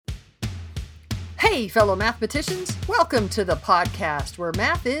Hey, fellow mathematicians, welcome to the podcast where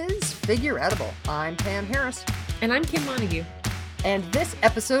math is figure-outable. I'm Pam Harris. And I'm Kim Montague. And this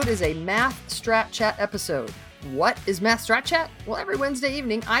episode is a Math Strat Chat episode. What is Math Strat Chat? Well, every Wednesday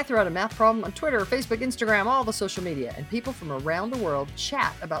evening, I throw out a math problem on Twitter, Facebook, Instagram, all the social media, and people from around the world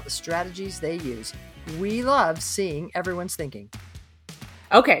chat about the strategies they use. We love seeing everyone's thinking.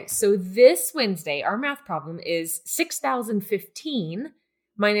 Okay, so this Wednesday, our math problem is 6,015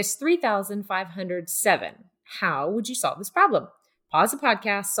 minus 3,507. How would you solve this problem? Pause the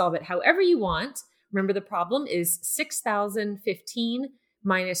podcast, solve it however you want. Remember, the problem is 6,015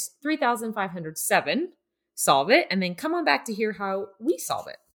 minus 3,507. Solve it, and then come on back to hear how we solve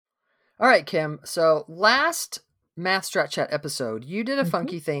it. All right, Kim. So last Math Strat Chat episode, you did a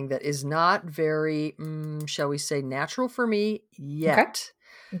funky thing that is not very, shall we say, natural for me yet.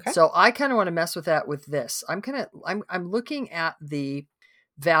 Okay. So I kind of want to mess with that with this. I'm looking at the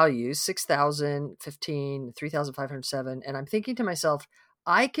values, 6,015, 3,507, and I'm thinking to myself,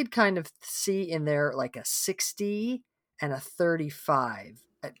 I could kind of see in there like a 60 and a 35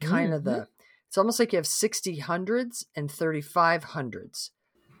 at kind of it's almost like you have 60 hundreds and 35 hundreds.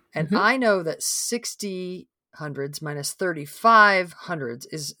 And I know that 60 hundreds minus 35 hundreds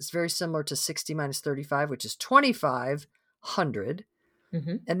is very similar to 60 minus 35, which is 2,500.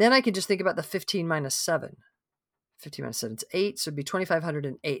 And then I can just think about the 15 minus 7. 15 minus 7 is 8, so it'd be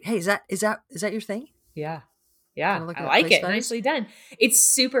 2,508. Hey, is that your thing? Yeah. I like it. Nicely done. It's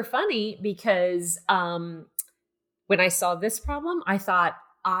super funny because when I saw this problem, I thought,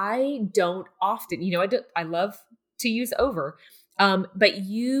 I don't often, I love to use over, but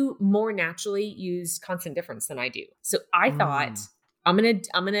you more naturally use constant difference than I do. So I thought I'm going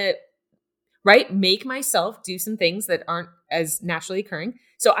to make myself do some things that aren't as naturally occurring.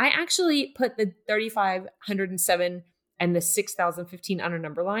 So I actually put the 3,507 and the 6,015 on a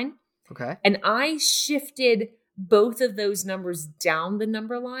number line. Okay. And I shifted both of those numbers down the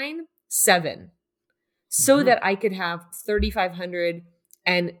number line 7 so that I could have 3,500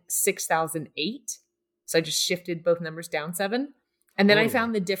 and 6,008. So I just shifted both numbers down 7. And then I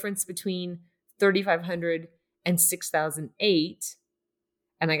found the difference between 3,500 and 6,008.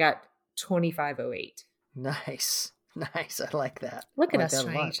 And I got 2,508. Nice. I like that. Look at us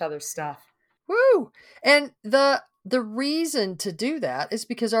trying each other's stuff. Woo! And the reason to do that is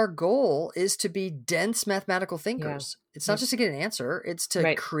because our goal is to be dense mathematical thinkers. Yeah. It's not just to get an answer. It's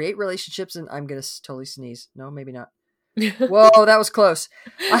to create relationships. And I'm going to totally sneeze. No, maybe not. Whoa, that was close.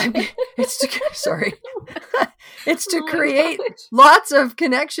 Sorry. It's to create lots of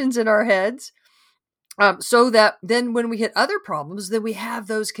connections in our heads. So that then when we hit other problems, then we have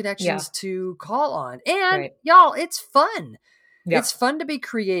those connections to call on. And y'all, it's fun. Yep. It's fun to be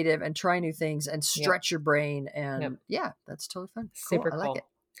creative and try new things and stretch your brain. And that's totally fun. Super cool. I like it.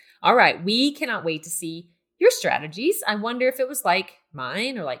 All right. We cannot wait to see your strategies. I wonder if it was like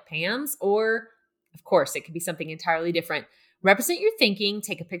mine or like Pam's, or of course, it could be something entirely different. Represent your thinking,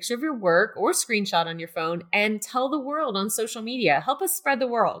 take a picture of your work or screenshot on your phone, and tell the world on social media. Help us spread the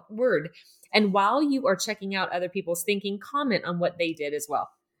word. And while you are checking out other people's thinking, comment on what they did as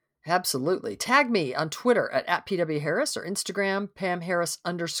well. Absolutely. Tag me on Twitter at @PWHarris or Instagram,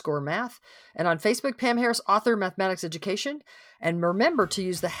 PamHarris_math. And on Facebook, Pam Harris, author, mathematics education. And remember to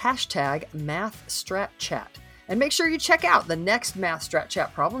use the hashtag MathStratChat. And make sure you check out the next Math Strat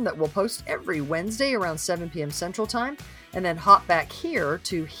Chat problem that we'll post every Wednesday around 7 p.m. Central Time. And then hop back here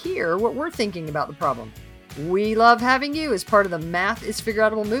to hear what we're thinking about the problem. We love having you as part of the Math is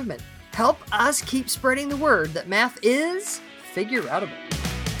Figure-Outable movement. Help us keep spreading the word that math is figure-outable.